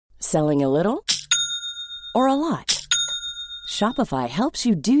Selling a little or a lot? Shopify helps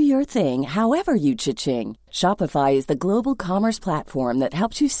you do your thing however you cha-ching. Shopify is the global commerce platform that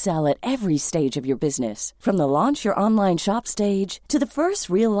helps you sell at every stage of your business. From the launch your online shop stage to the first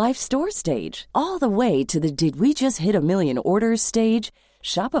real-life store stage, all the way to the did we just hit a million orders stage.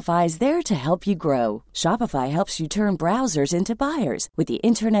 Shopify is there to help you grow. Shopify helps you turn browsers into buyers with the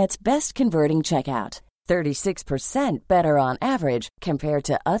internet's best converting checkout. 36% better on average compared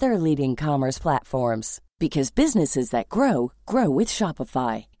to other leading commerce platforms. Because businesses that grow, grow with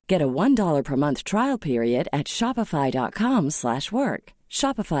Shopify. Get a $1 per month trial period at shopify.com/work.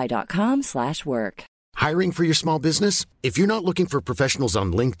 Shopify.com/work. Hiring for your small business? If you're not looking for professionals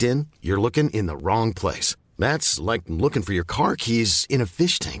on LinkedIn, you're looking in the wrong place. That's like looking for your car keys in a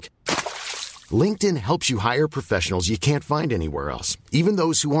fish tank. LinkedIn helps you hire professionals you can't find anywhere else, even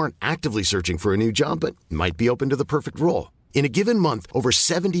those who aren't actively searching for a new job but might be open to the perfect role. In a given month, over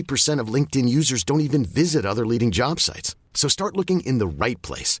 70% of LinkedIn users don't even visit other leading job sites. So start looking in the right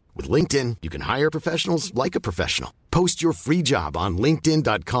place. With LinkedIn, you can hire professionals like a professional. Post your free job on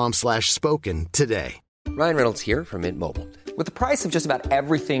linkedin.com/spoken today. Ryan Reynolds here from Mint Mobile. With the price of just about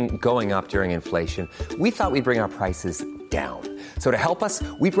everything going up during inflation, we thought we'd bring our prices down. So to help us,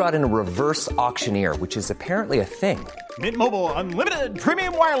 we brought in a reverse auctioneer, which is apparently a thing. Mint Mobile Unlimited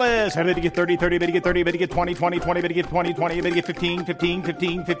Premium Wireless. How to get 30, 30, bit to get 30, bit to get 20, 20, 20, bit to get 20, 20, bit to get 15, 15,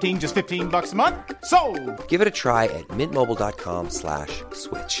 15, 15, just $15 a month? Sold! Give it a try at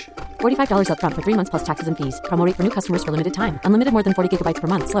mintmobile.com/switch. $45 up front for 3 months plus taxes and fees. Promo rate for new customers for limited time. Unlimited more than 40 gigabytes per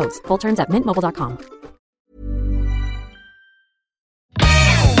month. Slows full terms at mintmobile.com.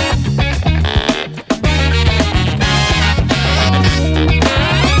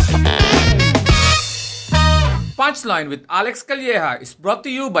 Punchline with Alex Calleja is brought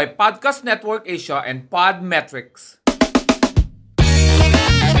to you by Podcast Network Asia and Podmetrics.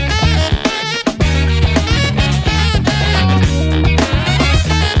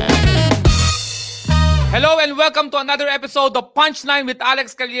 Hello and welcome to another episode of Punchline with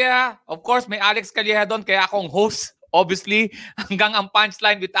Alex Calleja. Of course, may Alex Calleja doon, kaya akong host. Obviously, hanggang ang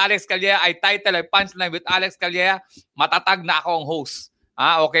Punchline with Alex Calleja ay title ay Punchline with Alex Calleja, matatag na ako ang host.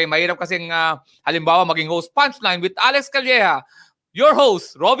 Okay, mahirap kasing halimbawa maging host Punchline with Alex Calleja. Your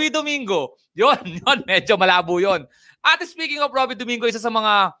host, Robi Domingo. Yon, medyo malabo yon. At speaking of Robi Domingo, isa sa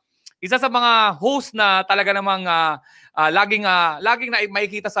mga host na talaga namang laging na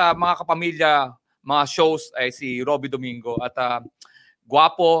makikita sa mga kapamilya, mga shows ay si Robi Domingo. At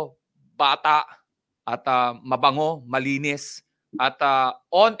gwapo, bata, at mabango, malinis, at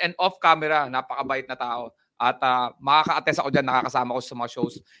on and off camera, napakabait na tao. At makaka-attest ako dyan, nakakasama ko sa mga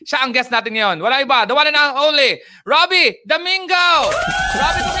shows. Siya ang guest natin ngayon. Wala iba, the one and only, Robi Domingo!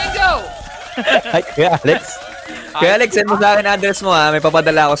 Robi Domingo! Hi, Kuya Alex. Kuya Alex, send mo sa akin address mo ha. May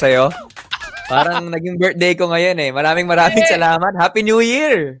papadala ako sa'yo. Parang naging birthday ko ngayon eh. Maraming salamat. Happy New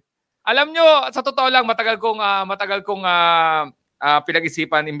Year! Alam nyo, sa totoo lang, matagal kong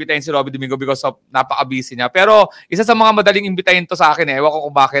pinag-isipan imbitahin si Robi Domingo because of napaka-busy niya. Pero isa sa mga madaling imbitahin to sa akin eh. Ewan ko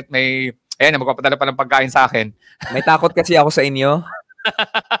kung bakit may... Ayan, magpapadala pa ng pagkain sa akin. May takot kasi ako sa inyo.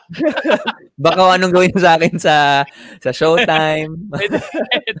 Baka anong gawin sa akin sa showtime.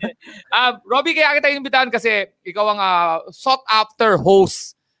 Robi, kaya kita inimbitahan kasi ikaw ang sought-after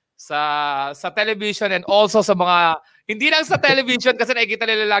host sa television and also sa mga, hindi lang sa television kasi nakikita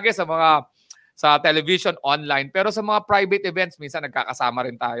nila lagi sa television online, pero sa mga private events, minsan nagkakasama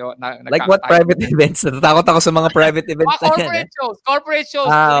rin tayo. Like what private events? Natatakot ako sa mga private events na yan. Corporate shows.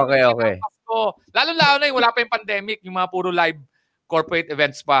 Okay. Lalo-lalo na yung wala pa yung pandemic, yung mga puro live corporate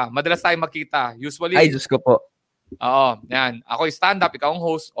events pa. Madalas tayong makita. Usually. Ay, Diyos ko po. Oo, yan. Ako yung stand-up, ikaw ang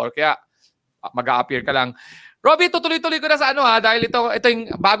host, or kaya mag-a-appear ka lang. Robi, tutuloy-tuloy ko na sa dahil ito yung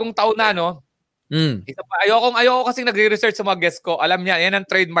bagong taon na, no? Ayoko kasing nagre-research sa mga guests ko. Alam niya, yan ang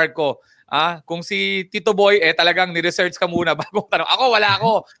trademark ko. Kung si Tito Boy, talagang ni-research ka muna bagong tanong. Ako, wala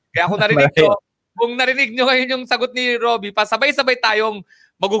ako. Kaya kung narinig nyo, ngayon yung sagot ni Robi, sabay-sabay tayong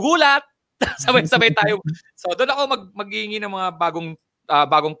magugulat. Sabay-sabay tayong... So, doon ako maghihingi ng mga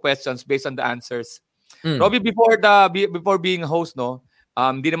bagong questions based on the answers. Robi, before being a host, no,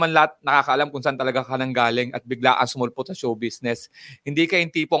 hindi naman lahat nakakaalam kung saan talaga ka nanggaling at bigla ang sumulpot sa show business. Hindi ka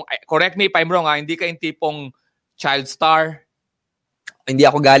yung tipong, correct me if I'm wrong, hindi ka yung tipong child star. Hindi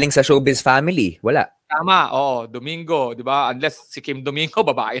ako galing sa showbiz family. Wala. Tama, Domingo, di ba? Unless si Kim Domingo,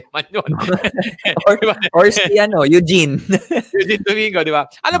 babae naman yun. or si Eugene. Eugene Domingo, di ba?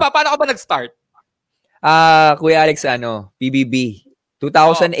 Ano ba, paano ka ba nag-start? Kuya Alex, PBB.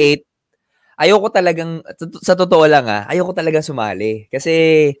 2008. Ayoko talagang, sa totoo lang ayoko talagang sumali.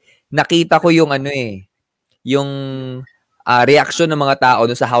 Kasi nakita ko yung yung reaction ng mga tao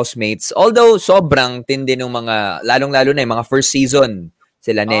dun sa housemates. Although, sobrang tindi ng mga, lalong-lalo na yung mga first season.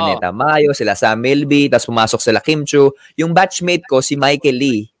 Sila Nene Tamayo, sila Sam Milby, tapos pumasok sila Kim Chu. Yung batchmate ko, si Michael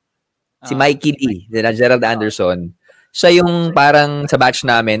Lee. Si Mikey Lee, sila Gerald Anderson. Siya yung parang sa batch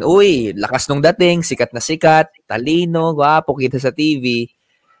namin, uy, lakas nung dating, sikat na sikat, talino, gwapo, kita sa TV.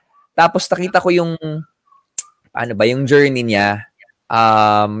 Tapos nakita ko yung, yung journey niya,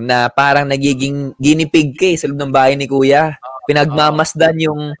 na parang nagiging ginipig ka sa loob ng bahay ni Kuya. Pinagmamasdan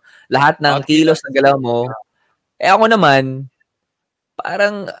yung lahat ng kilos na galaw mo. Ako naman,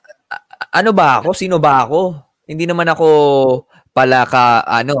 parang, ano ba ako? Sino ba ako? Hindi naman ako pala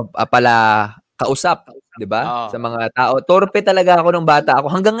kausap. 'Di ba? Sa mga tao. Torpe talaga ako nung bata ako.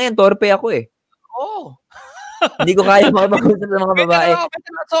 Hanggang ngayon torpe ako eh. Oh. Hindi ko kaya makapag-usap sa mga babae.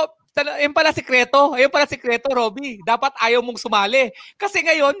 So, yun pala sikreto, Robi. Dapat ayaw mong sumali. Kasi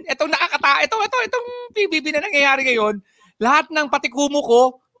ngayon, itong PBB na nangyayari ngayon, lahat ng patikumo ko,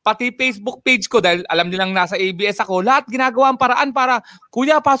 pati Facebook page ko, dahil alam nilang nasa ABS ako, lahat ginagawa ang paraan para,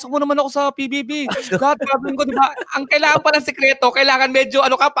 Kuya, pasok mo naman ako sa PBB. Lahat gagawin ko, di ba? Ang kailangan pa ng sikreto, kailangan medyo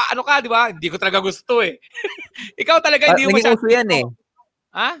ano ka, di ba? Hindi ko talaga gusto eh. Ikaw talaga hindi mo masyadong. Naging uso yan eh.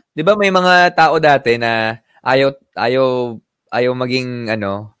 Ha? Di ba may mga tao dati na ayaw maging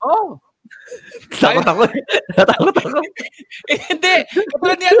ano? Oh. Takot ako. Hindi.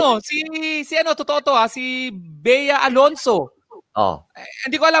 Katulad ni totoo to si Bea Alonso.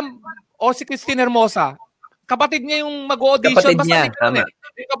 Hindi ko alam. Si Christine Hermosa. Kapatid niya yung mag-audition. Kapatid niya, tama.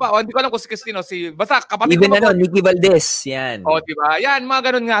 Hindi ko alam kung si Christine basta kapatid even ko. Nicky Valdez, yan. Diba? Yan,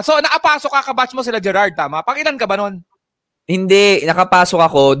 mga ganun nga. So, nakapasok ka, kabatch mo sila Gerard, tama? Pang-ilan ka ba nun? Hindi, nakapasok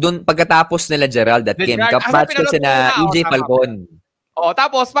ako dun pagkatapos nila Gerald at Kim. Kabatch ko sila EJ Falcon.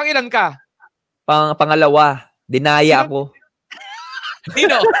 Tapos, pang-ilan ka? Pangalawa. Dinaya ako.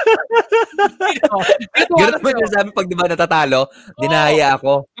 Dino. Ganun mo yung sabi pag di ba natatalo, dinaya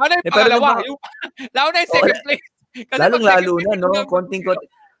ako. Ano yung pangalawa? Lalo na yung second place. Lalong-lalo na, no? Konting.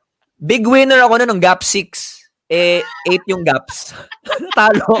 Big winner ako ng gap 6. 8 yung gaps.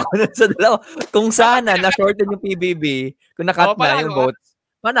 Natalo ako nun sa dalawa. Kung sana, na-shorten yung PBB, kung nakat na yung votes,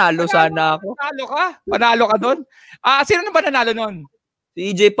 panalo sana ako. Panalo ka doon? Sino na ba nanalo nun? Si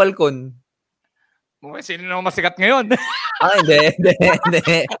EJ Falcon. Sino na masikat ngayon? Hindi.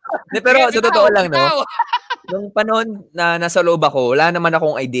 Pero sa totoo lang, no? Nung panahon na nasa loob ako, wala naman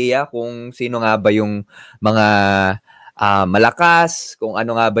akong idea kung sino nga ba yung mga malakas, kung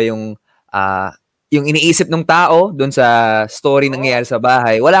ano nga ba yung iniisip ng tao doon sa story nangyayari sa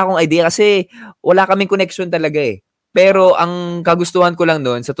bahay. Wala akong idea kasi wala kaming connection talaga eh. Pero ang kagustuhan ko lang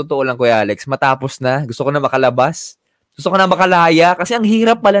doon, sa totoo lang Kuya Alex, matapos na, gusto ko na makalabas. Gusto ko na makalaya kasi ang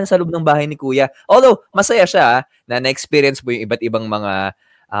hirap pala sa loob ng bahay ni Kuya. Although, masaya siya na na-experience mo yung iba't ibang mga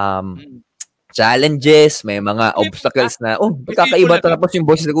challenges, may mga obstacles na, kakaiba tapos yung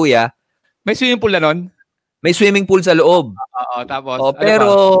boses ni Kuya. May swimming pool na nun? May swimming pool sa loob. Tapos?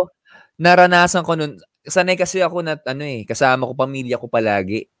 Pero, naranasan ko nun, sanay kasi ako na, kasama ko, pamilya ko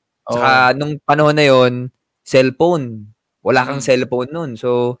palagi. Saka, nung panahon na yon cellphone. Wala kang cellphone nun.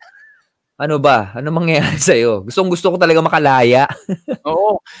 So, ano ba? Ano mangyayari sa'yo? Gusto ko talaga makalaya.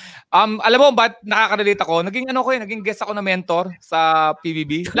 Oo. Alam mo, ba't nakaka-relate ako? Naging guest ako na mentor sa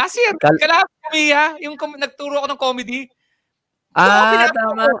PBB. Last year, yung nagturo ako ng comedy.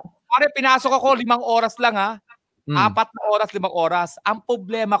 Tama. Pare, pinasok ako 5 oras lang 4 na oras, 5 oras. Ang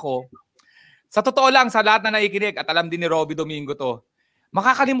problema ko, sa totoo lang, sa lahat na nakikinig, at alam din ni Robi Domingo to,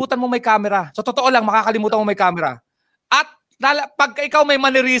 makakalimutan mo may camera. Sa totoo lang, makakalimutan mo may camera. At pag ikaw may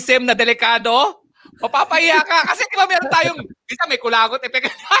mannerism na delikado, mapapahiya ka. Kasi di ba meron tayong, bisa may kulagot effect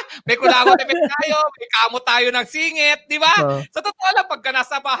tayo, may kamot tayo ng singit, di ba? Sa totoo lang, pagka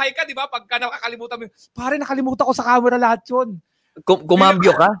nasa bahay ka, di ba? Pagka nakakalimutan mo, pare, nakalimutan ko sa camera lahat yun.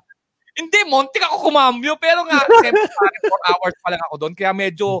 Kumambyo ka? Hindi, montik ako kumambyo. Pero nga, 4 hours pa lang ako doon. Kaya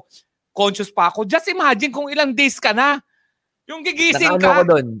medyo conscious pa ako. Just imagine kung ilang days ka na. Yung gigising ka.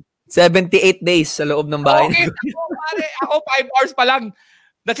 Ako doon. 78 days sa loob ng bahay. Okay, ako 5 hours pa lang.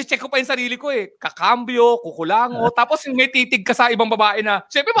 Nasi-check ko pa yung sarili ko eh. Kakambyo, kukulango. Tapos may titig ka sa ibang babae na,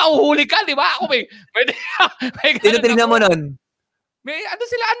 siyempre mauhuli ka, di ba? Ako may Tino-tingnan mo nun? May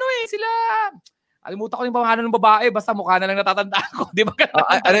sila. Alimutan ko yung pangalan ng babae. Basta mukha na lang natatandaan ko. Di ba?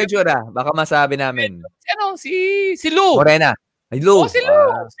 Ano yung tsura? Baka masabi namin. Si Lou. Morena. Ay, Lou. Si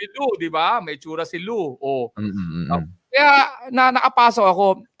Lou. Si Lou, di ba? May tsura si Lou. Kaya nakapasok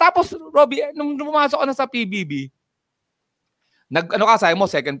ako. Tapos, Robi, nung pumasok ako na sa PBB, sabi mo,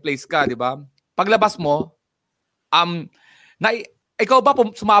 second place ka, di ba? Paglabas mo, ikaw ba,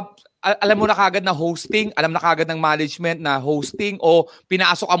 alam mo na kagad na hosting, alam na kagad ng management na hosting, o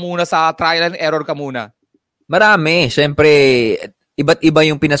pinasok ka muna sa trial and error ka muna? Marami. Siyempre, iba't iba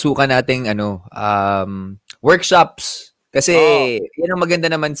yung pinasukan nating workshops. Kasi, Oo. yan ang maganda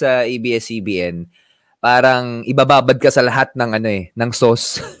naman sa ABS-CBN. Parang ibababad ka sa lahat ng ng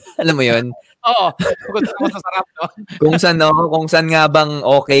sauce. Alam mo yun? Oo. Kung saan masasarap, no? Kung saan nga bang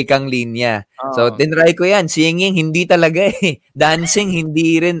okay kang linya. So, Oo. tinry ko yan. Singing, hindi talaga eh. Dancing,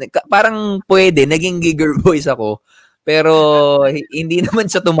 hindi rin. Parang pwede. Naging gigger voice ako. Pero, hindi naman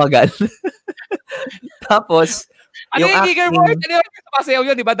siya tumagal. Tapos, Ano yung yung Giger Boys? acting, Ano yung sumasayaw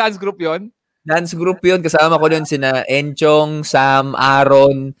yun? Di ba? Dance group yun? dance group yun. Kasama ko dun sina Enchong, Sam,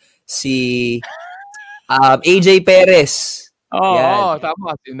 Aaron, si AJ Perez. Oo, Yan.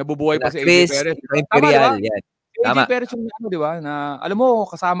 tama. Nabubuhay Sina pa si AJ Chris, Perez. sina Tama, di ba? Imperial. Yan. Si AJ Tama. Perez yung di ba? Na, alam mo,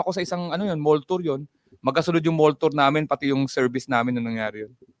 kasama ko sa isang mall tour yun. Magkasunod yung mall tour namin, pati yung service namin nung nangyari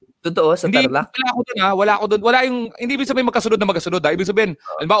yun. Totoo, sa Hindi, Tarlac. wala ako doon wala ako doon. Wala yung, hindi ibig sabihin magkasunod na magkasunod Ibig sabihin,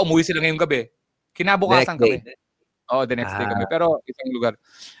 halimbawa, umuwi sila ngayong gabi. Kinabukasan Next day. kami. Oo, the next day kami. Pero isang lugar.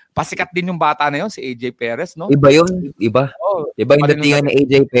 Pasikat din yung bata na yun, si AJ Perez, no? Iba yun. Iba. Oo. Iba yung datingan ni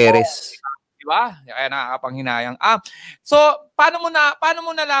AJ Perez. Di ba? Kaya nakakapanghinayang. So paano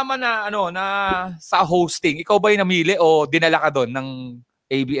mo nalaman na na sa hosting, ikaw ba yung namili o dinala ka doon ng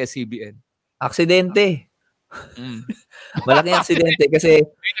ABS-CBN? Aksidente. Mm. Malaking aksidente kasi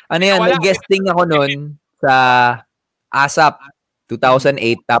nag-guesting ako noon sa ASAP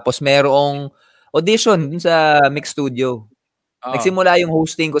 2008 tapos merong audition dun sa Mix Studio. Nagsimula yung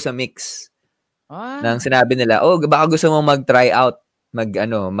hosting ko sa Mix. Nang sinabi nila, baka gusto mo mag-try out,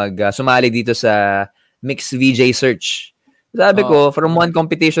 sumali dito sa Mix VJ Search. Sabi ko, from one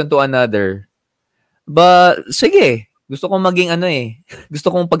competition to another. But sige, gusto kong maging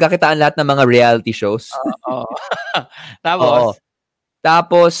gusto kong pagkakitaan lahat ng mga reality shows.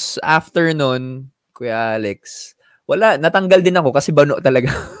 Tapos after nun, Kuya Alex, natanggal din ako kasi bano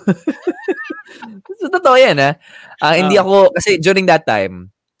talaga. So, totoo yan, hindi ako, kasi during that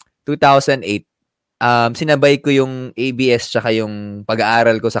time, 2008, sinabay ko yung ABS tsaka yung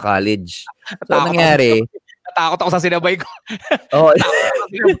pag-aaral ko sa college. So, nangyari? Natakot ako sa sinabay ko.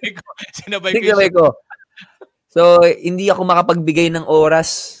 Sinabay ko. So, hindi ako makapagbigay ng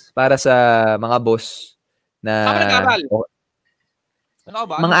oras para sa mga boss na... Saan ka nag-aaral? Ano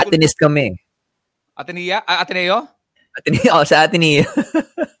ba? Mga Atenist kami. Ateneo? Ateneo, sa Ateneo.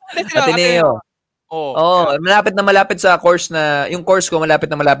 Ateneo. Malapit na malapit sa course yung course ko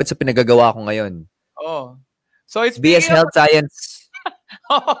malapit na malapit sa pinagagawa ko ngayon. So it's BS Health Science.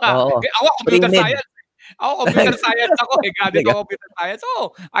 Ako computer science. Ako graduate ako computer science.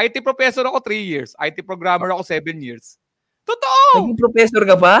 IT professor ako 3 years. IT programmer ako 7 years. Totoo. Naging professor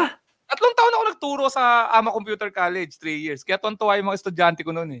ka ba? 3 taon ako nagturo sa AMA Computer College, 3 years. Kaya tontuwa yung mga estudyante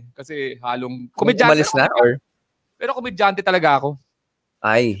ko noon kasi halong komedyante. Pero komedyante talaga ako.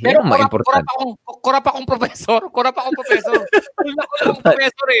 Ay, yun ang importante. Kurap akong professor. Full na akong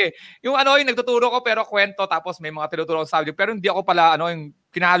professor eh. Yung yung nagtuturo ko pero kwento tapos may mga tinuturo akong subject. Pero hindi ako pala yung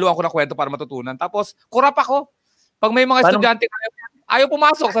kinahaluan ko na kwento para matutunan. Tapos kurap ako. Pag may mga estudyante ayaw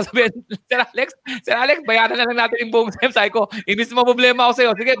pumasok, sasabihin, Sir Alex, bayaran na lang natin yung buong SEM. Sabi ko, imbis mo problema ako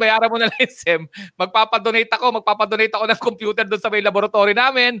sa'yo, sige, bayaran mo na lang yung SEM. Magpapadonate ako ng computer doon sa may laboratory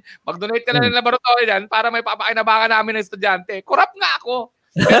namin. Mag-donate ka na ng laboratory dyan para may papakinabangan namin ng estudyante. Kurap nga ako.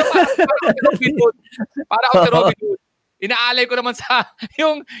 Pero para ako si Robin Hood. Inaalay ko naman sa,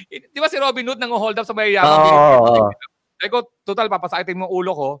 di ba si Robin Hood nang hold up sa may yaman? Sabi ko, total, papasakitin mo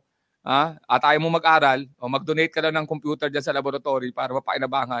ulo ko. At ayaw mo mag-aral o mag-donate ka lang ng computer dyan sa laboratory para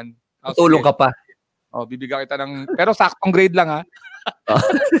mapakinabangan. Tulong ka pa. Bibigyan kita pero saktong grade lang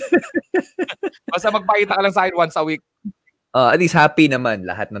Basta magpakita ka lang sa akin once a week. At least happy naman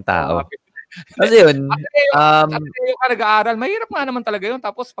lahat ng tao. Kasi yun, ka nag-aaral, mahirap nga naman talaga yun.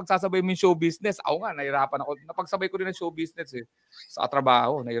 Tapos pagsasabay mo yung show business, ako nga, nahirapan ako. Napagsabay ko rin ng show business sa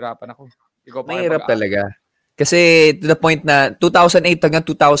trabaho, nahirapan ako. Mahirap talaga. Kasi to the point na 2008 hanggang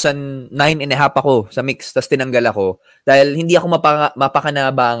 2009 and a half ako sa Mix, tapos tinanggal ako dahil hindi ako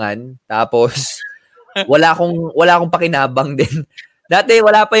mapakanabangan, tapos wala akong pakinabang din. Dati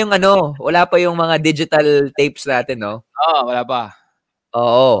wala pa yung mga digital tapes natin, no? Wala pa.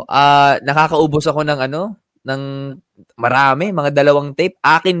 Oo, nakakaubos ako ng marami, mga 2 tape,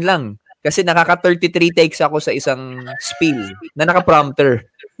 akin lang. Kasi nakaka 33 takes ako sa isang spiel na naka-prompter.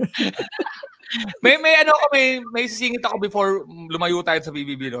 may sisingit ako before lumayo tayo sa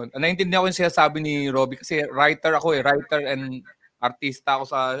BBB noon. Naintindihan ko yung sinasabi ni Robi kasi writer and artista ako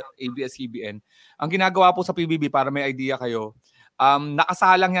sa ABS-CBN. Ang ginagawa po sa PBB para may idea kayo,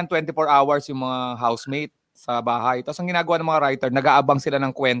 nakasalang yan 24 hours yung mga housemate sa bahay. Tapos ang ginagawa ng mga writer, nag-aabang sila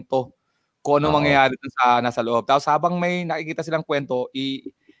ng kwento kung ano mangyayari dun sa nasa loob. Tapos habang may nakikita silang kwento,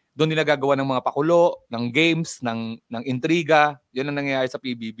 Doon nila gagawa ng mga pakulo, ng games, ng intriga. Yun ang nangyayari sa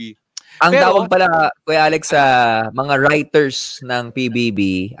PBB. Ang Pero, tawag pala, Kuya Alex, sa mga writers ng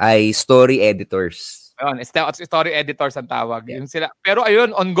PBB ay story editors. ayun, story editors ang tawag. Yeah. Yung sila. Pero ayun,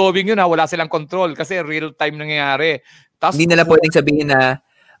 ongoing yun ha. Wala silang control kasi real time nangyayari. Tas, Hindi nila pwedeng sabihin na,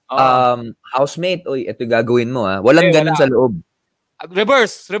 housemate, oy, ito gagawin mo. Walang ganun sa loob.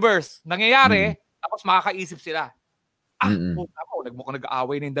 Reverse. Nangyayari, tapos makakaisip sila. Mukhang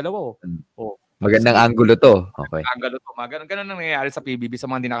nag-aaway na yung dalawa. Magandang angulo to. Okay. Angulo to. Ganun nangyayari sa PBB sa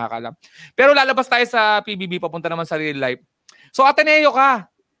mga hindi nakakalam. Pero lalabas tayo sa PBB, papunta naman sa real life. So, Ateneo ka.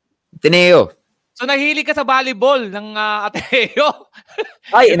 Ateneo. So, nahilig ka sa volleyball ng Ateneo.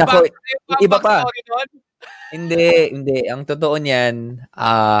 Ay, nako. Iba pa. Hindi. Ang totoo niyan,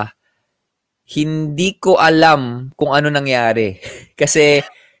 hindi ko alam kung ano nangyari. Kasi,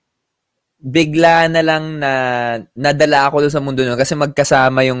 bigla na lang na nadala ako doon sa mundo nun kasi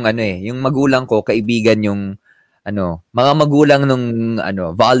magkasama yung yung magulang ko, kaibigan yung mga magulang nung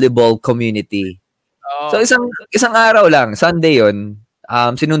volleyball community. So isang araw lang, Sunday yon,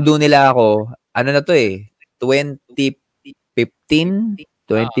 sinundo nila ako, 2015,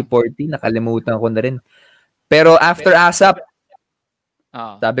 2014, nakalimutan ko na rin. Pero after ASAP,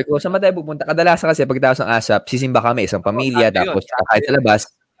 sabi ko, saan ba tayo pupunta? Kadalasan kasi pagkatapos ng ASAP, sisimba kami, isang pamilya, tapos kahit sa labas.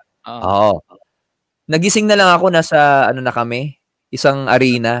 Nagising na lang ako, nasa na kami, isang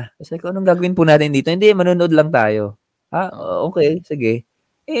arena. Kasi anong gagawin po natin dito? Hindi, manonood lang tayo. Okay, sige.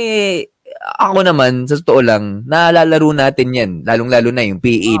 Ako naman, sa totoo lang, nalalaro natin yan. Lalong-lalo na yung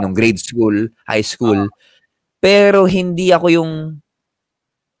PE nung grade school, high school. Pero hindi ako yung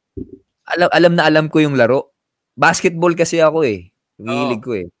alam ko yung laro. Basketball kasi ako Yung hilig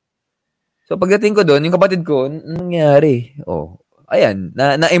ko So pagdating ko doon, yung kapatid ko, anong nangyari? Ayan,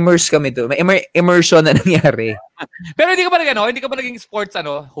 na-immerse kami to. May immersion na nangyari. Pero hindi ka ba hindi ka ba naging sports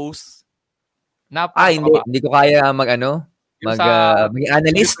host? Hindi ko kaya maging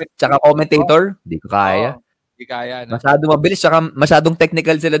analyst tsaka commentator. Hindi ko kaya. Hindi kaya. Masyadong mabilis tsaka masyadong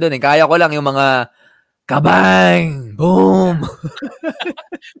technical sila doon. Kaya ko lang yung mga kabang, boom.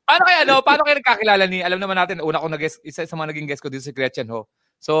 Paano kayo nagkakilala alam naman natin, una ko isa sa mga naging guest ko dito si Gretchen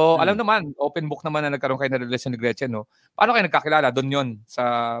So, alam naman, open book naman na nagkaroon kayo ng relasyon ni Gretchen, Paano kayo nagkakilala? Doon yun,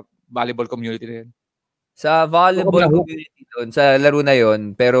 sa volleyball community na yun. Sa volleyball community doon, sa laro na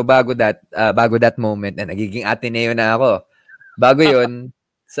yun, pero bago that moment, na nagiging Ateneo na ako. Bago yun,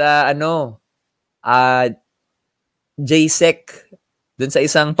 sa JSEC, doon sa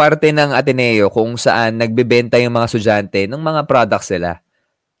isang parte ng Ateneo kung saan nagbebenta yung mga estudyante ng mga products nila.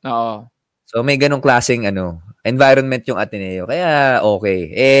 Oo. So, may ganong klaseng environment yung Ateneo. Kaya,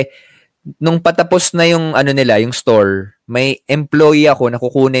 okay. Nung patapos na yung nila, yung store, may employee ako na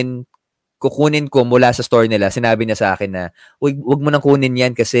kukunin ko mula sa store nila. Sinabi niya sa akin na, wag mo nang kunin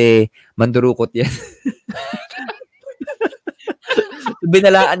yan kasi mandurukot yan.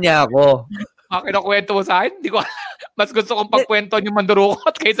 Binalaan niya ako. Kinukwento mo sa akin? Hindi ko mas gusto kong pagkwento yung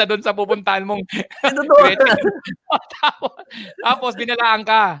mandurukot kaysa doon sa pupuntahan mong Tapos, binalaan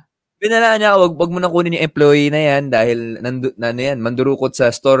ka. Binalaan niya, wag mo nang kunin yung employee na yan dahil mandurukot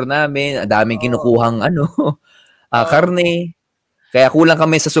sa store namin, daming kinukuhang karne. Kaya kulang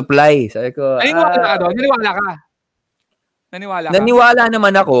kami sa supply. Sabi ko, Naniwala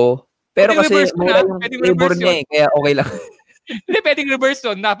naman ako, pero kasi mura yung labor niya kaya okay lang. Hindi, pwedeng reverse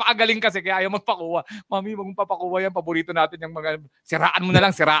yun. Napakagaling kasi kaya ayaw magpakuha. Mami, wag mong papakuha yan. Paborito natin yung mga siraan mo na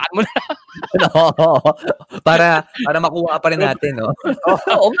lang. para makuha pa rin natin, no?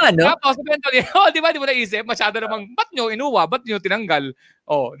 Oo nga, no? Tapos, eventually, di ba, di mo naisip, masyado namang, ba't nyo inuwa? Ba't nyo tinanggal?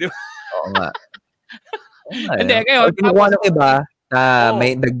 Di ba? Oo nga. Hindi, ngayon. Kinukuha ng iba na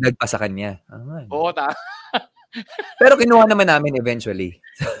may dagdag pa sa kanya. Oo, Pero kinuha naman namin eventually.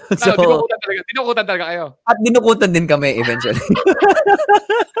 So, dinukutan talaga kayo. At dinukutan din kami eventually.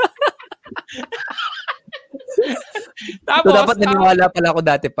 Tapos, so, dapat naniwala pala ako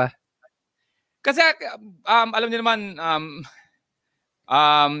dati pa. Kasi, alam niyo naman,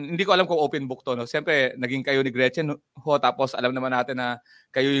 hindi ko alam kung open book to. Siyempre, naging kayo ni Gretchen. Tapos, alam naman natin na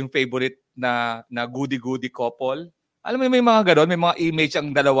kayo yung favorite na goody-goody couple. Alam mo, may mga gano'n, may mga image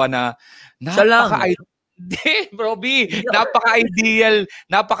ang dalawa na Robi, napaka-ideal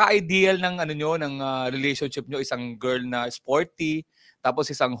ng ng relationship nyo, isang girl na sporty, tapos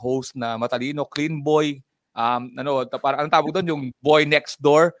isang host na matalino, clean boy. Parang anong tawag doon, yung boy next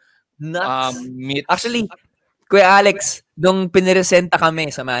door. Actually, Kuya Alex, nung piniresenta kami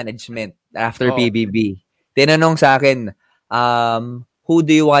sa management after PBB, tinanong sa akin, who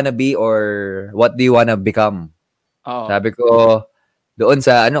do you wanna be or what do you wanna become? Sabi ko, doon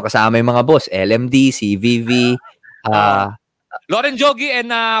sa kasama yung mga boss, LMD, CVV, Loren Jogi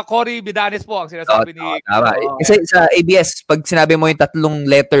and Cory Bidanes po ang sinasabi ni... Tama. Kasi sa ABS, pag sinabi mo yung 3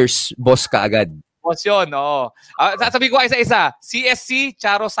 letters, boss ka agad. Boss yun, oo. Sasabihin ko isa-isa. CSC,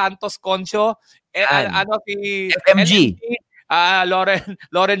 Charo Santos Concho, si FMG.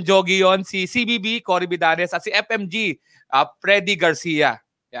 Loren Jogi yon, si CBB, Cory Bidanes, at si FMG, Freddy Garcia.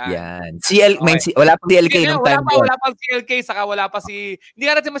 Yan. Wala pang CLK nung time ko. Wala pang CLK, saka wala pa si... Hindi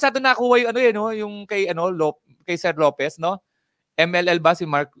nga natin masyado nakuha yung kay Sir Lopez, no? MLL ba si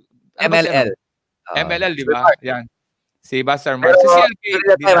Mark? MLL. MLL, di ba? Yan. Si Sir Mark. Si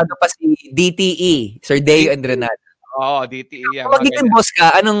CLK. Ano pa si DTE, Sir Deo and Renato. Oo, DTE. Yan. Pag naging boss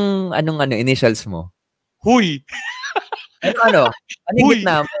ka, anong initials mo? Huy. Ano yung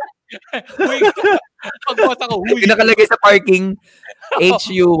gitna mo? Huy. Pag-boss ako, huy. Yung nakalagay sa parking,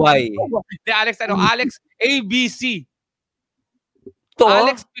 HUY. Alex, Alex ABC.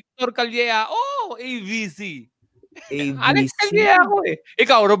 Alex Victor Calleja. ABC. Alex Calleja ako eh.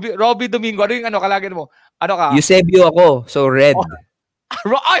 Ikaw, Robi Domingo, ano yung kalagyan mo? Ano ka? Eusebio ako, so red.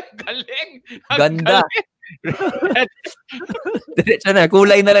 Ay, galing! Ganda. Diretso na,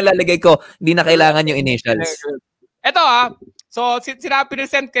 kulay na lang lalagay ko. Hindi na kailangan yung initials. Eto so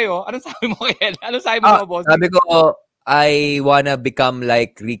pinresent kayo. Anong sabi mo kaya? Anong sabi mo boss? Sabi ko, I wanna become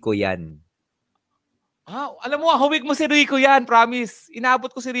like Rico yan. Alam mo, hawig mo si Rico yan, promise.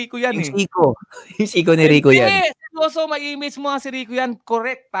 Inabot ko si Rico yan Yung Siko ni Rico yan. Also, may image mo nga si Rico yan.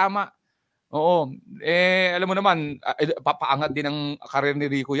 Correct, tama. Oo. Alam mo naman, papaangat din ang karir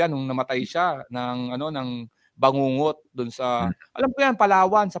ni Rico yan nung namatay siya ng bangungot doon sa, alam ko yan,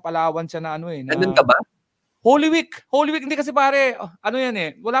 Palawan. Sa Palawan siya na Nandun ka ba? Holy Week, hindi kasi pare,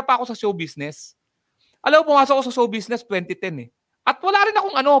 wala pa ako sa show business. Alam mo, pumasok ako sa show business 2010 eh. At wala rin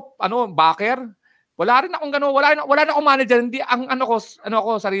akong backer. Wala rin akong wala na akong manager. Hindi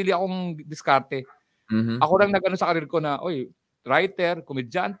sarili akong diskarte. Mm-hmm. Ako lang sa karir ko na, writer,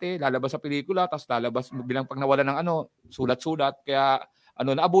 komedyante, lalabas sa pelikula, tapos lalabas bilang pag nawala ng sulat-sulat. Kaya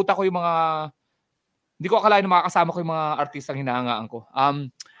naabutan ko yung mga, hindi ko akalain na makakasama ko yung mga artistang hinahangaan ko.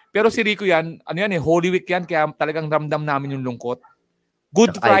 Pero si Rico yan, Holy Week yan, kaya talagang ramdam namin yung lungkot.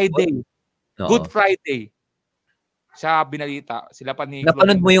 Good Friday. Good Friday. Siya binalita. Sila pa ni...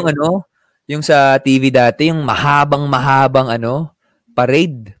 Napanood mo yung sa TV dati, yung mahabang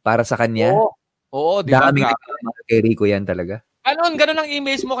parade para sa kanya? Oo, di ba? Daming kay Rico yan talaga. Ganun ang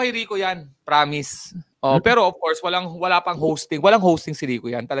image mo kay Rico yan. Promise. Pero of course, wala pang hosting. Walang hosting si Rico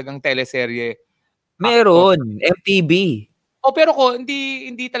yan. Talagang teleserye. Meron. MTV. Pero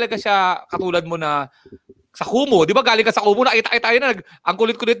hindi talaga siya katulad mo na sa Kumu. Di ba galing ka sa Kumu, nakita tayo na ang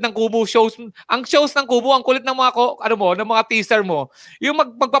kulit-kulit ng Kumu shows. Ang shows ng Kumu, ang kulit ng mga ng mga teaser mo. Yung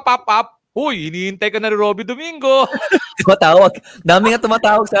magpa-pop up, hinihintay ka na ni Robi Domingo. Tumatawag. Dami nga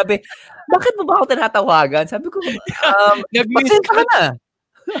tumatawag. Sabi, bakit mo ba ako tinatawagan? Sabi ko, nag-miss ka na.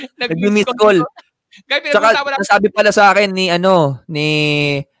 Nag-miss call. Saka, sabi pala sa akin ni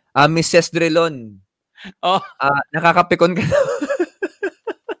Mrs. Drelon, nakakapikon ka na.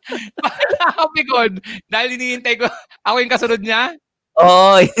 Nakakapikon? Dahil hinihintay ko, ako yung kasunod niya?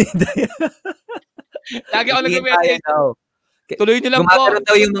 Oo. Lagi ako nag-message. Tuloy niyo lang po. Gumagano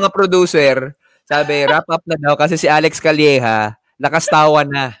daw yung mga producer. Sabi, wrap up na daw kasi si Alex Calleja nakastawa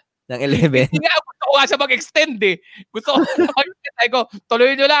na ng 11. Hindi gusto ko nga siya mag-extend eh. Gusto ko mag-extend.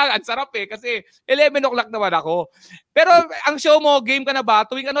 Tuloy niyo lang. Ang sarap eh. Kasi 11 o'clock naman ako. Pero ang show mo, game ka na ba?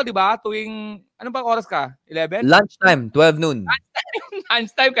 Tuwing di ba? Anong bang oras ka? 11? Lunchtime, 12 noon.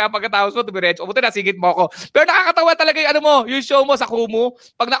 Lunchtime kaya pagkatapos mo, tumiretso. Buti nasigit mo ako. Pero nakakatawa talaga yung show mo sa Kumu.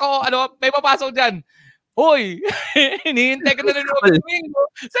 Pag may papasok dyan. Hoy, hinihintay ka na rin Robi Domingo.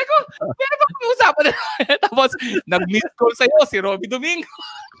 Sabi ko, meron ba kung usapan na? Tapos, nag-miss call sa'yo si Robi Domingo.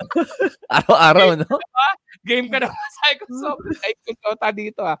 Araw-araw, no? Game ka na. Sabi ko,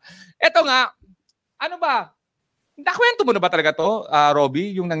 dito Eto nga, nakwento mo na ba talaga to,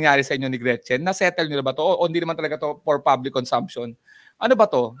 Robi, yung nangyari sa inyo ni Gretchen? Na-settle nyo na ba to? O hindi naman talaga to for public consumption? Ano ba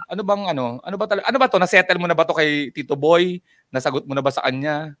to? Ano ba to? Na-settle mo na ba to kay Tito Boy? Nasagot mo na ba sa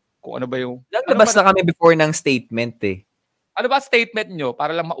kanya? Kung ano ba yung... Naglabas na kami before ng statement eh. Ano ba statement nyo? Para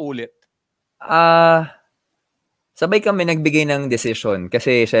lang maulit. Sabay kami nagbigay ng decision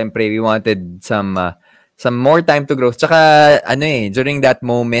kasi syempre we wanted some more time to grow. Tsaka during that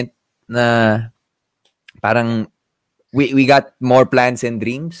moment na parang we got more plans and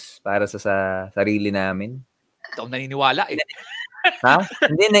dreams para sa sarili namin. Ikaw naniniwala eh. Ha?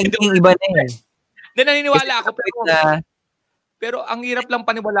 Hindi, naging iba na eh. Hindi, naniniwala ako pero ang hirap lang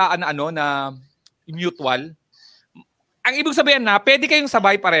paniwalaan na mutual. Ang ibig sabihin pwede kayong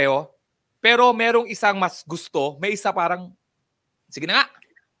sabay pareho, pero merong isang mas gusto, may isa parang, sige na nga.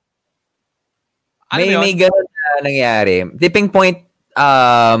 May gano'n na nangyari, tipping point,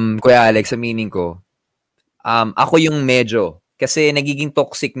 Kuya Alex, sa meaning ko, ako yung medyo, kasi nagiging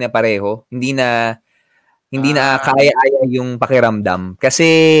toxic na pareho, hindi na kaya-aya yung pakiramdam. Kasi,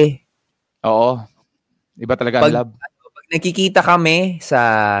 Oo. Iba talaga ang love. pag nakikita kami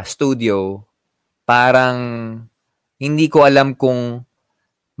sa studio, parang hindi ko alam kung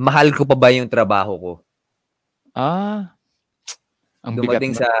mahal ko pa ba yung trabaho ko. Ang bigat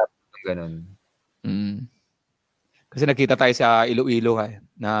Dumating na. sa ganun. Kasi nakita tayo sa Iloilo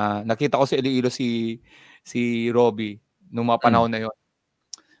na nakita ko sa Iloilo si Robi nung mga panahon na yon.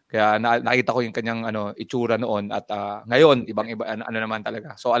 Kaya nakita ko yung kanyang itsura noon at ngayon ibang-iba naman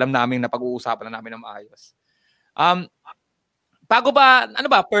talaga. So alam namin na pag-uusapan na namin ng maayos. Bago ba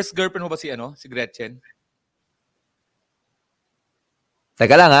first girlfriend mo ba si Gretchen?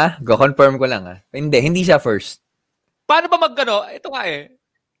 Teka lang go-confirm ko lang Hindi siya first. Paano ba ito nga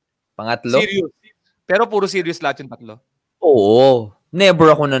Pangatlo? Serious. Pero puro serious lahat yung tatlo. Oo.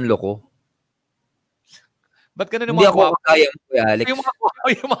 Never ako nanloko. Ba't ganun yung Hindi mga ako gwapo? kaya mo, Kuya Alex.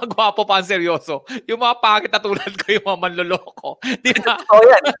 Yung mga gwapo pa ang seryoso. Yung mga pangit na tulad ko, yung mga manloloko. Di ba? Oo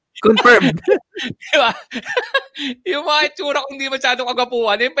yan. Confirmed. Di ba? Yung mga itsura kung hindi masyadong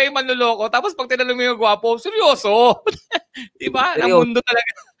kagapuan, yung pa yung manloloko. Tapos pag tinanong mo yung gwapo, seryoso. Di ba? Ang mundo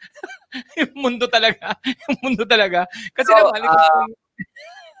talaga. Yung mundo talaga. Kasi naman,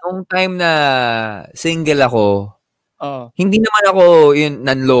 nung time na single ako, hindi naman ako yun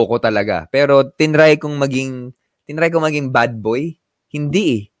nanloko talaga. Pero tinry kong maging bad boy.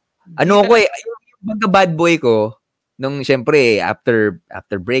 Hindi Ano ko yung bad boy ko nung syempre after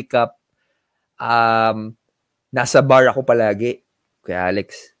breakup, nasa bar ako palagi, Kuya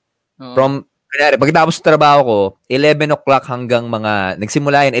Alex. From pagkatapos ng trabaho ko, 11 o'clock hanggang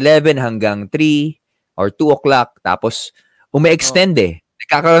nagsimula yun, 11 hanggang 3 or 2 o'clock. Tapos, umi-extend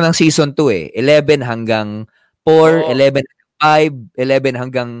Nagkakaroon ng season 2 11 hanggang 4, 11 hanggang 5, 11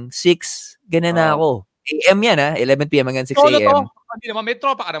 hanggang 6. Ganun na ako. AM yan 11 p.m. hanggang 6 a.m. Hindi naman, may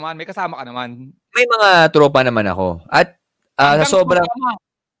tropa ka naman, may kasama ka naman. May mga tropa naman ako. At sobrang...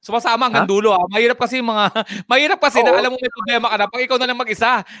 Sumasama hanggang dulo. Mahirap kasi na alam mo may problema ka na pag ikaw na lang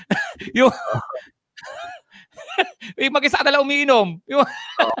mag-isa. Yung mag-isa ka na lang umiinom.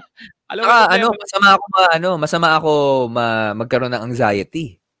 Alam mo masama ako magkaroon ng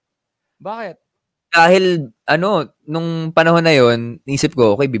anxiety. Bakit? Dahil nung panahon na yon, isip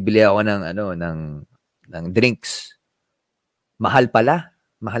ko, okay, bibili ako ng drinks. Mahal pala.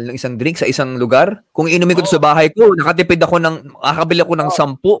 Mahal ng isang drink sa isang lugar. Kung inumin ko sa bahay ko, nakatipid ako makakabili ako ng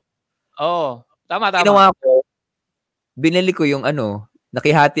 10. Oo. Tama. Ginawa ko, binili ko yung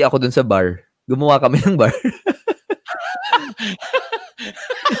nakihati ako dun sa bar. Gumawa kami ng bar.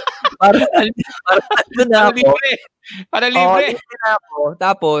 Para libre.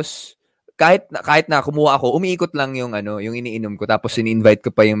 Tapos, kahit na kumuha ako, umiikot lang yung iniinom ko. Tapos, ini-invite ko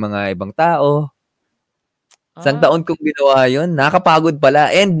pa yung mga ibang tao. Isang taon kong ginawa yun. Nakakapagod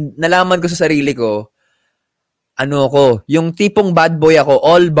pala. And nalaman ko sa sarili ko, yung tipong bad boy ako,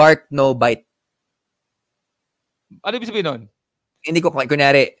 all bark, no bite. Ano ibig sabihin nun? Hindi ko,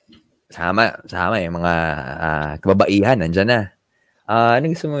 kunyari, sama yung mga kababaihan, nandyan na. Ano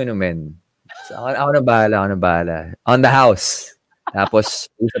gusto mo inumin? So, ako na bahala. On the house.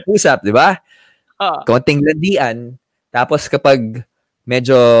 Tapos, usap-usap, di ba? Konting landian. Tapos kapag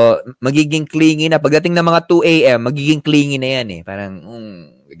medyo magiging clingy na. Pagdating ng mga 2 a.m., magiging clingy na yan Parang,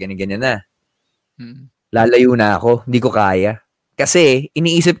 ganyan na. Lalayo na ako. Hindi ko kaya. Kasi,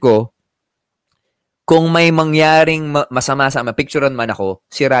 iniisip ko, kung may mangyaring masama sa picturean man ako,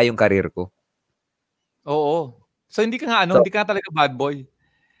 sira yung karir ko. Oo. So, hindi ka hindi ka talaga bad boy.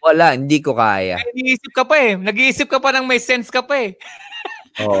 Wala, hindi ko kaya. Nag-iisip ka pa Nag-iisip ka pa ng may sense ka pa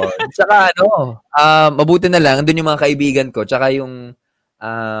Saka mabuti na lang, andun yung mga kaibigan ko, tsaka yung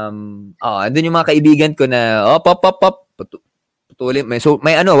andun yung mga kaibigan ko na putulin. May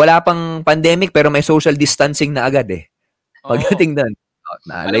wala pang pandemic pero may social distancing na agad Pagdating doon,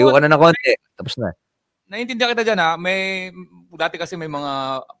 nalayo ka na ng konti, tapos na. Naiintindihan kita dyan dati kasi may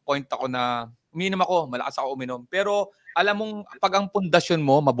mga point ako na uminom ako, malakas ako uminom. Pero alam mong pag ang pundasyon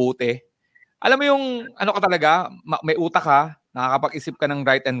mo mabuti, alam mo yung ka talaga, may utak ka, nakakapag-isip ka ng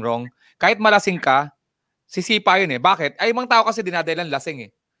right and wrong. Kahit malasing ka, sisipa yun Bakit? Ay, ibang tao kasi dinadahilan lasing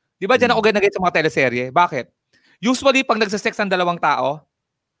Di ba dyan ako ganagay sa mga teleserye? Bakit? Usually, pag nagsisex ang dalawang tao,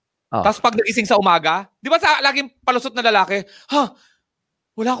 tapos pag nagising sa umaga, di ba sa laging palusot na lalaki,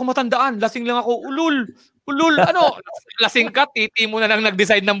 wala akong matandaan, lasing lang ako, ulul, lasing ka, titi mo na lang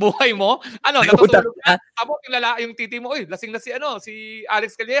nag-decide ng buhay mo, natutulog ka, tapos yung titi mo, lasing na si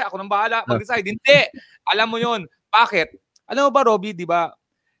Alex Calleja, ako nang bahala, mag-decide. Hindi, alam mo yun. Bakit? Alam mo ba, Robi, di ba,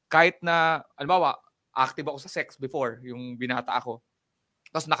 kahit na, halimbawa, active ako sa sex before, yung binata ako.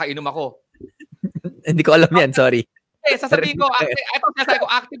 Tapos nakainom ako. Hindi ko alam yan, sorry. Sasabihin ko,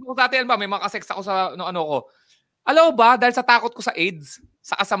 active ako sa atin ba? May makasex ako sa ano ko. Alam mo ba, dahil sa takot ko sa AIDS,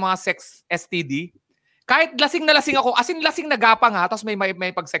 saka sa mga sex STD, kahit lasing na lasing ako, as in lasing na gapang ha, tapos may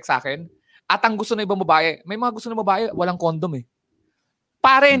pag-sex sa akin, at ang gusto na ibang babae, may mga gusto na babae, walang condom eh.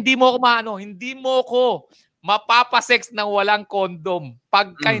 Pare, hindi mo ko mapapasex ng walang condom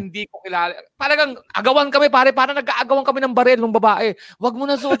pagka hindi ko kilala. Parang agawan kami, pare, parang nag-aagawan kami ng baril ng babae. Wag mo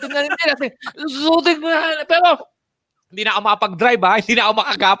na suotin na rin. Suotin mo na. Pero, hindi na ako makapag-drive ha, hindi na ako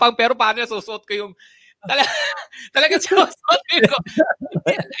makagapang, pero paano nasusuot ko yung talaga sinusuotin ko.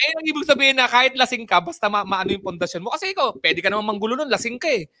 Ayun ang ibig sabihin na kahit lasing ka, basta maano yung pundasyon mo. Kasi ikaw, pwede ka naman manggulo nun, lasing ka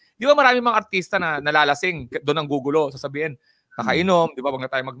eh. Di ba maraming mga artista na nalalasing, doon ang gugulo, sasabihin, nakainom, di ba, wag na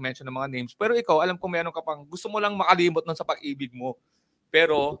tayo mag-mention ng mga names. Pero ikaw, alam ko meron ka pang, gusto mo lang makalimot nun sa pag-ibig mo.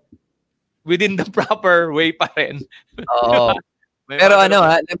 Pero, within the proper way pa rin. Oo. Pero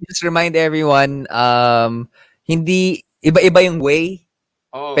let me just remind everyone, hindi, iba-iba yung way.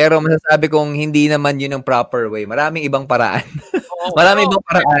 Oh. Pero masasabi kong hindi naman yun ang proper way. Maraming ibang paraan. Maraming ibang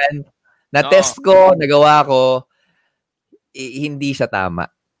paraan. Na-test ko, nagawa ko, hindi siya tama.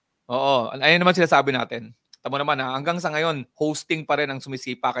 Oo. Ayun naman sinasabi natin. Tama naman ha, hanggang sa ngayon, hosting pa rin ang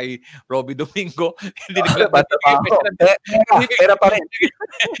sumisipa kay Robi Domingo. Hindi Pera pa rin.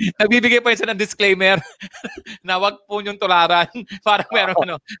 Nagbibigay pa rin siya ng disclaimer na wag po niyong tularan. Parang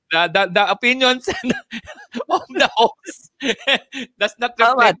meron the opinions of the host does not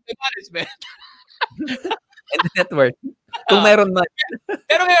reflect the management. And the network. Kung meron man.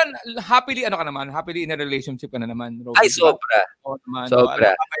 Pero ngayon, happily in a relationship ka na naman, Robi. Ay, sobra.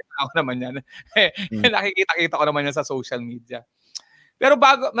 Sobra. Ako naman yan. Nakikita-kita ko naman yan sa social media. Pero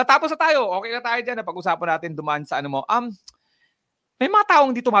bago, natapos na tayo. Okay na tayo dyan. Pag-usapan natin dumaan sa ano mo. May mga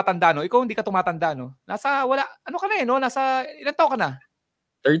taong hindi tumatanda, no? Ikaw hindi ka tumatanda, no? Ano ka na eh, no? Ilan taon ka na?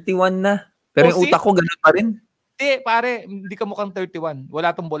 31 na. Pero yung utak ko, ganun pa rin. Hindi, pare. Hindi ka mukhang 31.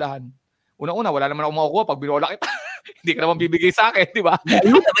 Wala tong bolahan. Una-una, wala naman ako makukuha pag birola kita. Hindi ka naman bibigay sa akin, di ba? May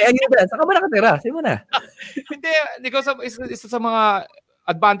ayuda. Saan ka ba nakatira? Sige mo na. Hindi ko isa sa mga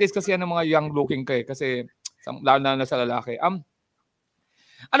advantage kasi yan ng mga young looking ka eh. Kasi lalo na sa lalaki. Ano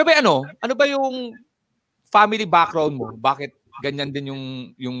ba yung family background mo? Bakit ganyan din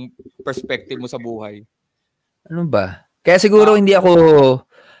yung perspective mo sa buhay? Ano ba? Kaya siguro hindi ako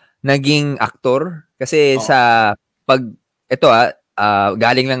naging aktor. Kasi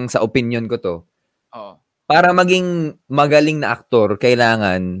galing lang sa opinion ko to. Para maging magaling na aktor,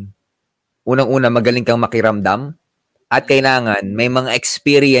 kailangan unang-una magaling kang makiramdam at kailangan may mga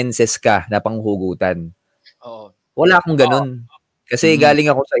experiences ka na panghugutan. Wala akong ganun. Kasi galing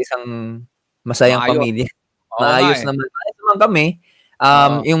ako sa isang masayang pamilya. Maayos naman. Maayos naman kami.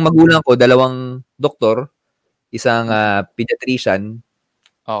 Yung magulang ko, 2 doktor, isang pediatrician.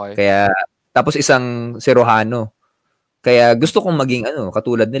 Okay. Kaya tapos isang sirohano. Kaya gusto kong maging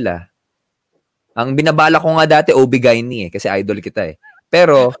katulad nila. Ang binabala ko nga dati, OB-GYN kasi idol kita eh.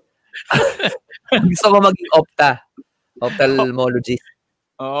 Pero, gusto ko maging ophthalmologist.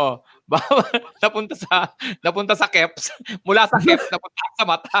 Oo. Napunta sa KEPS. Mula sa KEPS, napunta sa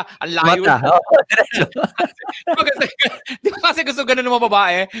mata. Ang layo. Di ba kasi gusto ganun ng mga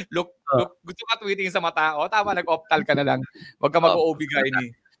babae? Gusto ka tweeting sa mata. Tama, nag-optal ka na lang. Huwag ka mag-OB-GYN.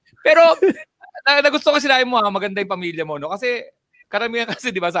 Pero, nagusto ko sinabi mo maganda yung pamilya mo, no? Kasi, karamihan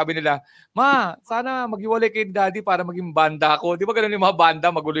kasi, di ba, sabi nila, ma, sana maghiwalay kay daddy para maging banda ako. Di ba ganun yung mga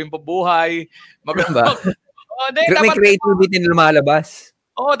banda, magulo yung pabuhay. May creativity na lumalabas.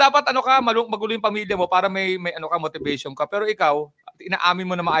 Dapat magulo yung pamilya mo para may motivation ka. Pero ikaw, inaamin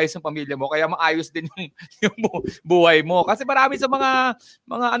mo na maayos yung pamilya mo, kaya maayos din yung buhay mo. Kasi marami sa mga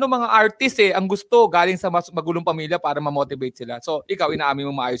artist ang gusto galing sa magulong pamilya para ma-motivate sila. So, ikaw,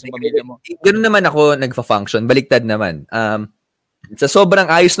 inaamin mo maayos yung pamilya mo. Ganun naman ako nagfa-function. Baliktad naman. Sa sobrang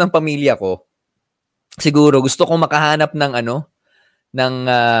ayos ng pamilya ko, siguro gusto kong makahanap ng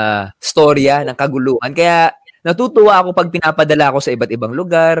storya, ng kaguluhan. Kaya natutuwa ako pag pinapadala ako sa iba't ibang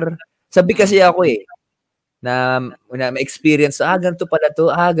lugar. Sabi kasi ako na ma-experience, ganito pala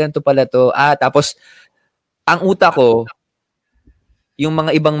to. Tapos, ang utak ko, yung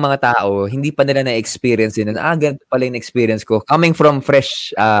mga ibang mga tao, hindi pa nila na-experience din. Ganito pala yung experience ko. Coming from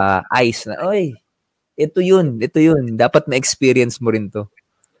fresh eyes na, ito yun. Dapat ma-experience mo rin to.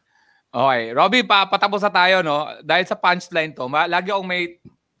 Okay. Robi, patapos na tayo, no? Dahil sa punchline to, lagi akong may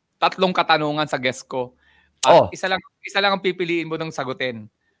 3 katanungan sa guest ko. Isa lang ang pipiliin mo ng sagutin.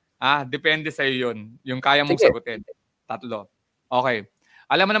 Depende sa iyo yun. Yung kaya mong sagutin. 3. Okay.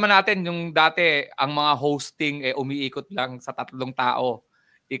 Alam mo naman natin, yung dati, ang mga hosting umiikot lang sa 3 tao.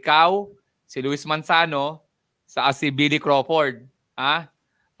 Ikaw, si Luis Manzano, si Billy Crawford. Ha?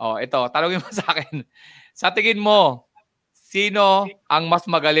 Ito, tanongin mo sa akin. Sa tingin mo, sino ang mas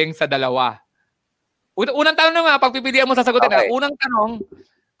magaling sa dalawa? Unang tanong nga, pagpipilian mo sasagutin. Okay. Unang tanong,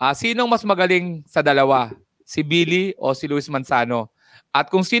 sinong mas magaling sa dalawa? Si Billy o si Luis Manzano?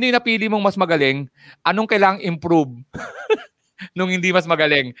 At kung sino yung napili mong mas magaling, anong kailangang improve nung hindi mas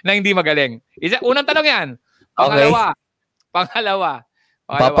magaling, na hindi magaling? Unang tanong yan. Pangalawa.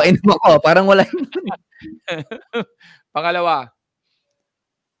 Papainom ako, parang wala. Pangalawa,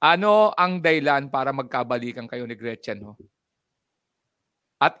 ano ang dahilan para magkabalikan kayo ni Gretchen, ho?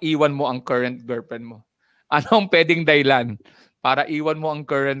 At iwan mo ang current girlfriend mo? Ano ang pwedeng dahilan para iwan mo ang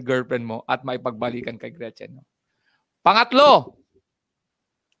current girlfriend mo at maipagbalikan kay Gretchen, ho? Pangatlo,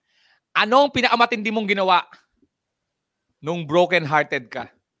 anong pinakamatindi mong ginawa nung broken-hearted ka?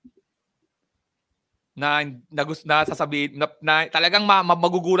 Na sasabihin, na talagang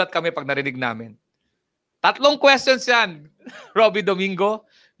magugulat kami pag narinig namin. 3 questions yan, Robi Domingo,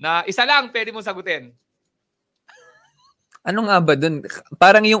 na isa lang pwede mong sagutin. Ano nga ba dun?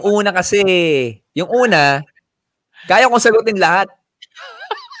 Parang yung una kasi, kaya kong sagutin lahat.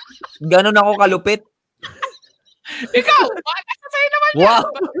 Ganon ako kalupit. Ikaw, bakit sa'yo naman yan? Wow!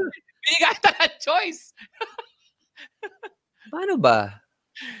 Bigay ka ng choice. Paano ba?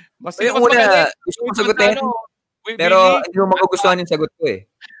 Yung una, gusto kong sagutin, pero hindi mo magugustuhan yung sagot ko eh.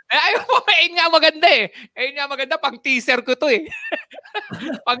 Ayun mo, ayun nga maganda eh. Ayun nga maganda, pang-teaser ko to eh.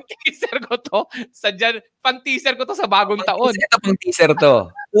 Pang-teaser ko to. Pang-teaser ko to sa bagong taon. Ito pang-teaser to.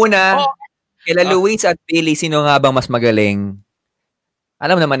 Una, kila Luis at Billy, sino nga bang mas magaling?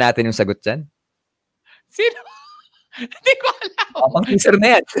 Alam naman natin yung sagot dyan. Sino? Hindi ko alam. Pang-teaser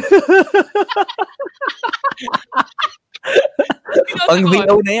na yan.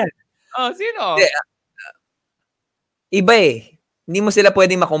 Pang-binaw na yan. Sino? Iba eh. Hindi mo sila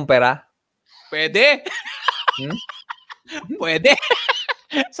pwedeng makumpara. Pwede. Pwede.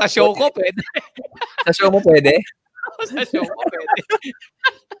 Sa show ko, pwede. Sa show mo pwede? Sa show ko, pwede.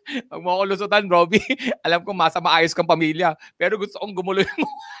 Pag mo ako lusutan, Robi, alam ko maayos kang pamilya. Pero gusto kong gumulo yung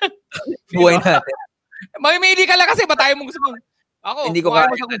buhay natin. Mamimili ka lang kasi ba tayo mong gusto mong? Ako, hindi ko kaya.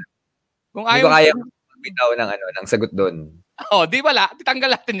 Kung hindi ko kaya bitaw ng sagot doon. Di wala.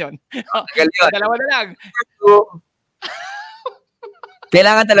 Titanggal natin yun. Tanggal yun. Dalawa na lang.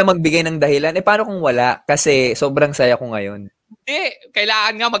 Kailangan talaga magbigay ng dahilan. Paano kung wala? Kasi sobrang saya ko ngayon.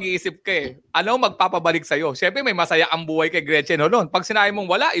 Kailangan nga mag-iisip ka eh. Ano magpapabalik sa'yo? Siyempre may masaya ang buhay kay Gretchen noon. Pag sinabi mong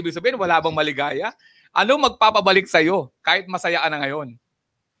wala, ibig sabihin wala bang maligaya? Ano magpapabalik sa'yo kahit masaya ka na ngayon?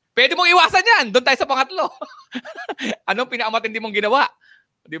 Pwede mong iwasan yan. Doon tayo sa pangatlo. Anong pinakamatindi mong ginawa?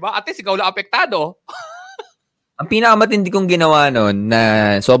 Diba? At least ikaw lang apektado. Ang pinakamatindi kong ginawa noon na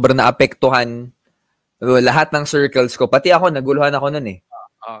sobrang naapektuhan lahat ng circles ko. Pati ako, naguluhan ako noon eh.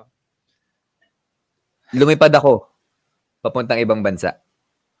 Lumipad ako. Papuntang ibang bansa.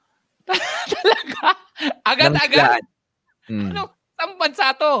 Talaga? Agad-agad? Ano? Saan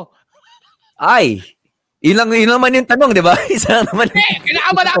bansa to? Ay! Yun naman yung tanong, di ba? Isa naman.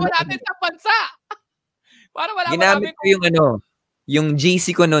 Kailangan natin sa bansa. Para wala ginamit ko yung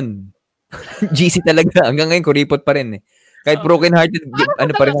GC ko nun. GC talaga. Hanggang ngayon, kuripot pa rin eh. Kahit broken-hearted,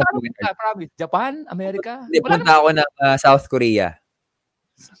 ano pa rin ako broken-hearted. Japan? Amerika? Punta ako ng South Korea.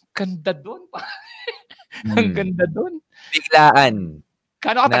 Ganda doon. Ang ganda doon. Biglaan.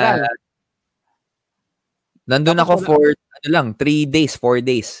 Kano katagal? Nandun ako for 3 days, 4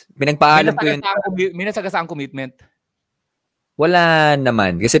 days. Pinagpaalam ko yun. May nasagasaan commitment? Wala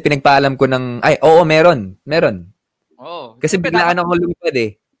naman. Kasi pinagpaalam ko meron. Kasi biglaan ako lumipad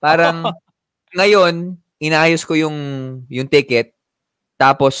eh. Parang ngayon, inayos ko yung ticket.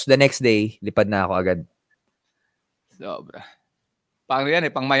 Tapos the next day, lipad na ako agad. Sobra. Pang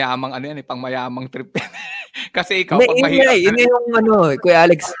pangmayamang trip. Kasi ikaw, pag mahirap. Yun yung Kuya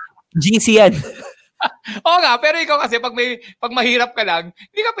Alex, GC yan. Oo nga, pero ikaw kasi pag mahirap ka lang,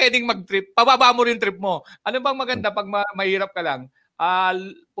 hindi ka pwedeng mag-trip. Pababa mo rin trip mo. Ano bang maganda pag mahirap ka lang?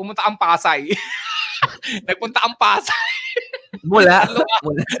 Pumunta ang Pasay. Nagpunta ang Pasay. Mula.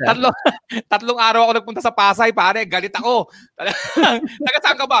 Tatlong araw ako nagpunta sa Pasay, pare. Galit ako. Taga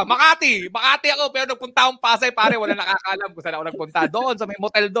saan ka ba? Makati ako, pero nagpunta akong Pasay, pare. Wala nakakaalam kung saan ako nagpunta. Doon, sa may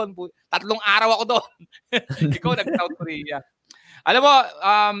motel doon. 3 araw ako doon. Ikaw nag-South Korea. Alam mo,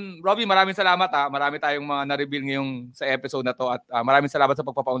 Robi, maraming salamat ha. Marami tayong mga na-reveal ngayong sa episode na to at maraming salamat sa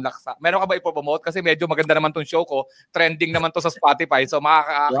pagpapaunlak. Meron ka ba ipopromote? Kasi medyo maganda naman tong show ko. Trending naman to sa Spotify. So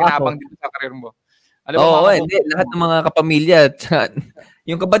makakakinabang dito sa career mo. Hindi. Lahat ng mga kapamilya.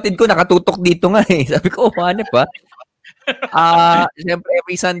 Yung kapatid ko nakatutok dito nga eh. Sabi ko, paano pa? Siyempre,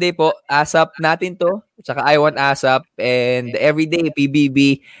 every Sunday po, ASAP natin to. Tsaka I Want ASAP. And everyday,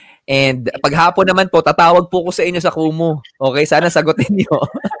 PBB. And paghapon naman po, tatawag po ko sa inyo sa Kumu. Okay, sana sagutin niyo.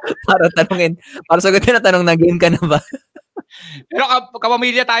 para sagutin na tanong na game ka na ba? Pero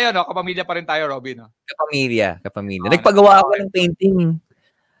kapamilya tayo, no? Kapamilya pa rin tayo, Robi, no? Kapamilya. Nagpagawa ako ng painting.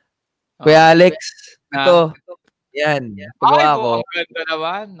 Kuya Alex, ito. Yan. Pagawa ko. Ang ganda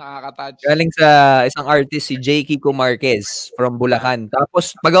naman. Nakaka-touch. Galing sa isang artist, si J. Kiko Marquez from Bulacan.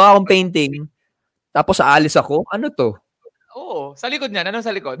 Tapos, pagawa akong painting. Tapos, aalis ako. Ano to? Oo. Sa likod niyan. Anong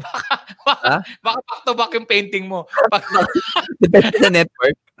sa likod? Baka back to back yung painting mo. Depende sa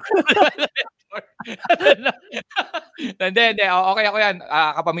network. Hindi. Okay ako yan.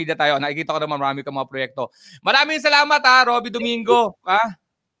 Kapamilya tayo. Nakikita ko naman marami kang mga proyekto. Maraming salamat, Robi Domingo.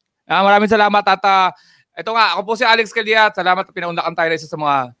 Maraming salamat at ito nga, ako po si Alex Calleja. Salamat at pinaunlakan tayo na isa sa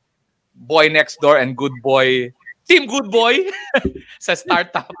mga boy next door and good boy. Team Good Boy sa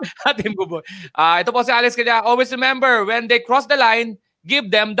startup. Team Good Boy. Ito po si Alex Calleja. Always remember, when they cross the line,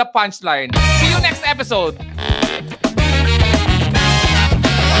 give them the punchline. See you next episode.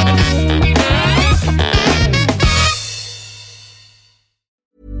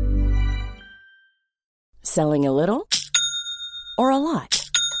 Selling a little or a lot?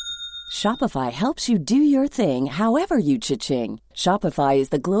 Shopify helps you do your thing however you cha-ching. Shopify is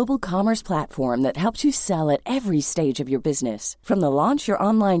the global commerce platform that helps you sell at every stage of your business. From the launch your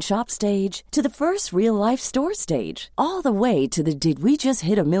online shop stage to the first real-life store stage, all the way to the did we just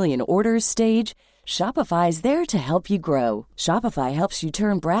hit a million orders stage. Shopify is there to help you grow. Shopify helps you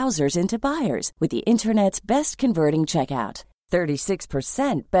turn browsers into buyers with the internet's best converting checkout. 36%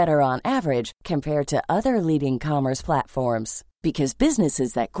 better on average compared to other leading commerce platforms. Because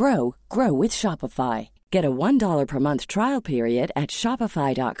businesses that grow, grow with Shopify. Get a $1 per month trial period at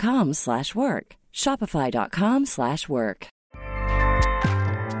shopify.com/work. Shopify.com/work.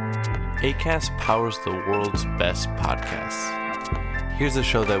 Acast powers the world's best podcasts. Here's a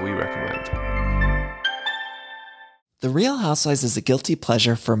show that we recommend. The Real Housewives is a guilty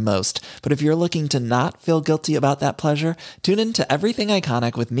pleasure for most, but if you're looking to not feel guilty about that pleasure, tune in to Everything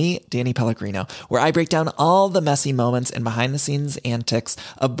Iconic with me, Danny Pellegrino, where I break down all the messy moments and behind-the-scenes antics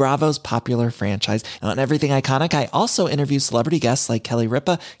of Bravo's popular franchise. And on Everything Iconic, I also interview celebrity guests like Kelly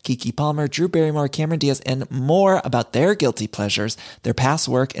Ripa, Keke Palmer, Drew Barrymore, Cameron Diaz, and more about their guilty pleasures, their past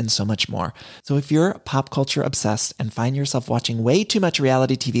work, and so much more. So if you're pop culture obsessed and find yourself watching way too much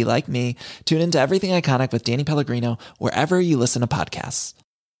reality TV like me, tune in to Everything Iconic with Danny Pellegrino, wherever you listen to podcasts.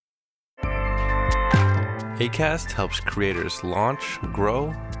 Acast helps creators launch,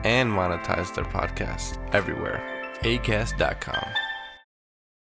 grow, and monetize their podcasts everywhere. Acast.com.